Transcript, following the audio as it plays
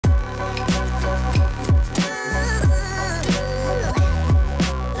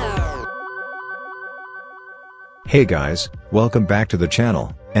Hey guys, welcome back to the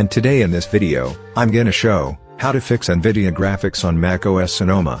channel, and today in this video, I'm gonna show how to fix NVIDIA graphics on macOS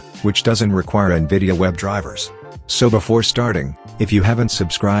Sonoma, which doesn't require NVIDIA WebDrivers. So before starting, if you haven't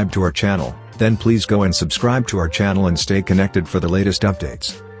subscribed to our channel, then please go and subscribe to our channel and stay connected for the latest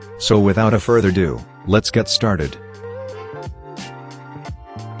updates. So without a further ado, let's get started.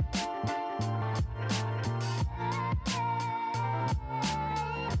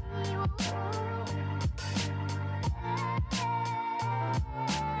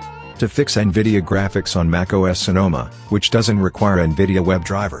 To fix NVIDIA graphics on macOS Sonoma, which doesn't require NVIDIA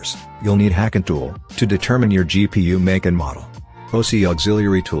WebDrivers, you'll need Hackintosh to determine your GPU make and model. OC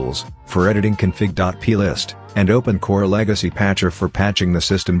Auxiliary Tools for editing config.plist, and open Core Legacy Patcher for patching the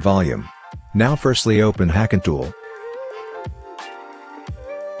system volume. Now firstly open Hackintosh.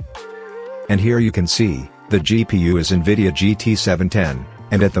 And here you can see, the GPU is NVIDIA GT710,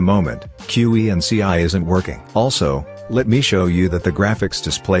 and at the moment, QE&CI isn't working. Also, let me show you that the graphics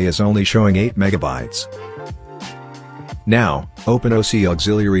display is only showing 8 MB. Now, open OC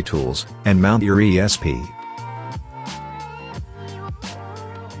Auxiliary Tools, and mount your ESP.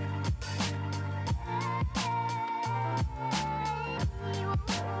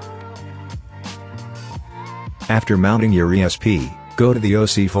 After mounting your ESP, go to the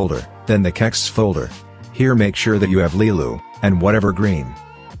OC folder, then the KEXs folder. Here make sure that you have Lilu, and whatever green.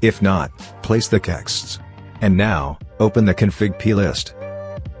 If not, place the KEXs. And now, open the config plist.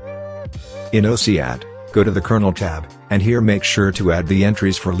 In OCAT, go to the kernel tab, and here make sure to add the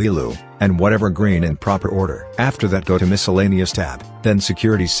entries for Lilu, and whatever green in proper order. After that go to miscellaneous tab, then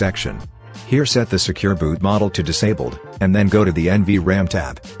security section. Here set the secure boot model to disabled, and then go to the NVRAM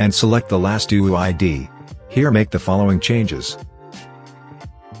tab, and select the last UUID. Here make the following changes.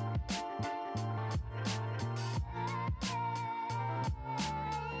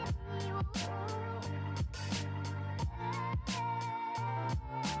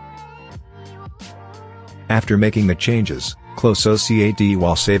 After making the changes, close OCAD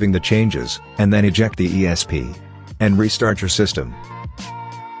while saving the changes, and then eject the ESP. And restart your system.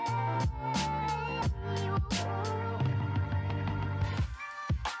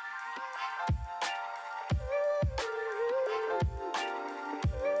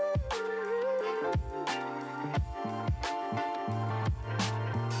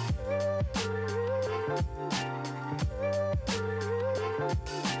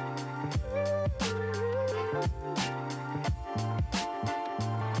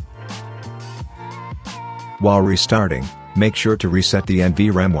 While restarting, make sure to reset the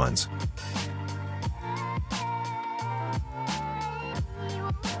NVRAM ones.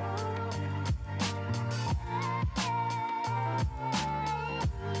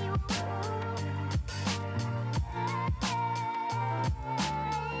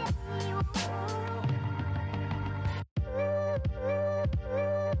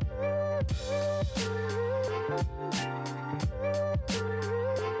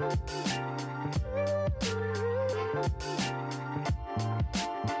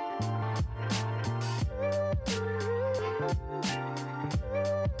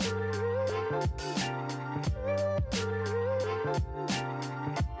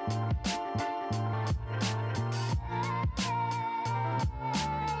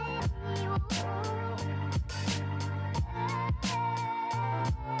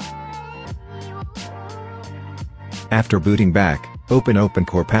 After booting back, open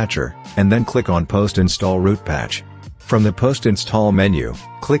Core Patcher, and then click on Post Install Root Patch. From the Post Install menu,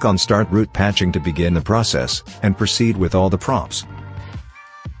 click on Start Root Patching to begin the process, and proceed with all the prompts.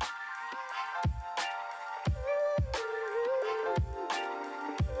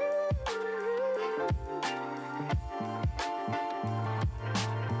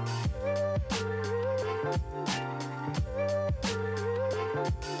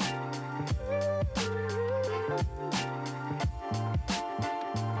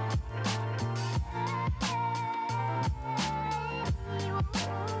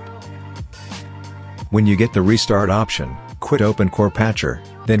 When you get the restart option, quit Open Core Patcher,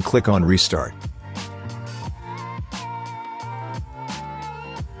 then click on Restart.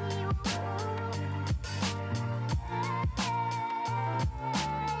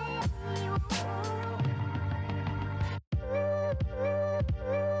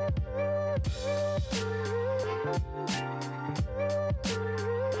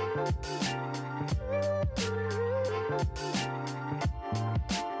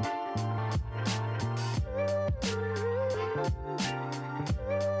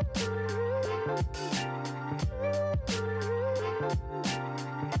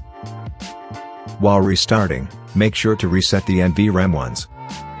 While restarting, make sure to reset the NVRAM ones.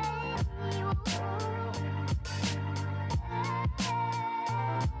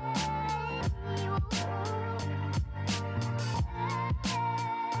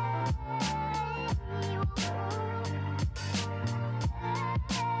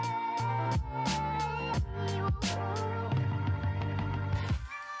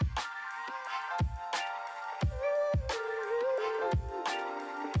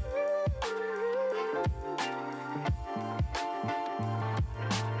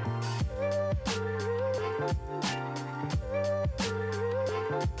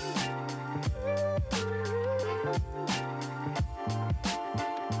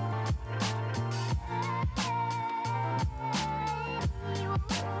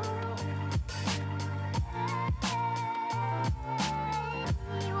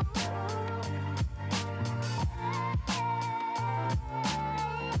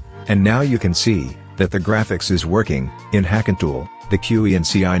 And now you can see that the graphics is working. In Hackintosh, the QE and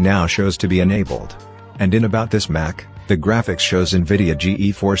CI now shows to be enabled. And in About This Mac, the graphics shows NVIDIA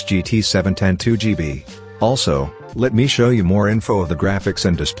GeForce GT 710 2GB. Also, let me show you more info of the graphics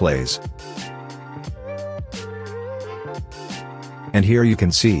and displays. And here you can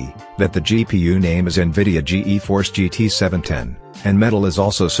see that the GPU name is NVIDIA GeForce GT 710, and metal is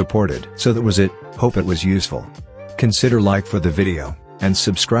also supported. So that was it. Hope it was useful. Consider like for the video, and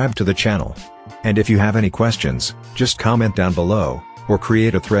subscribe to the channel. And if you have any questions, just comment down below, or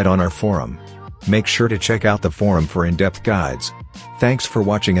create a thread on our forum. Make sure to check out the forum for in-depth guides. Thanks for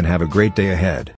watching and have a great day ahead.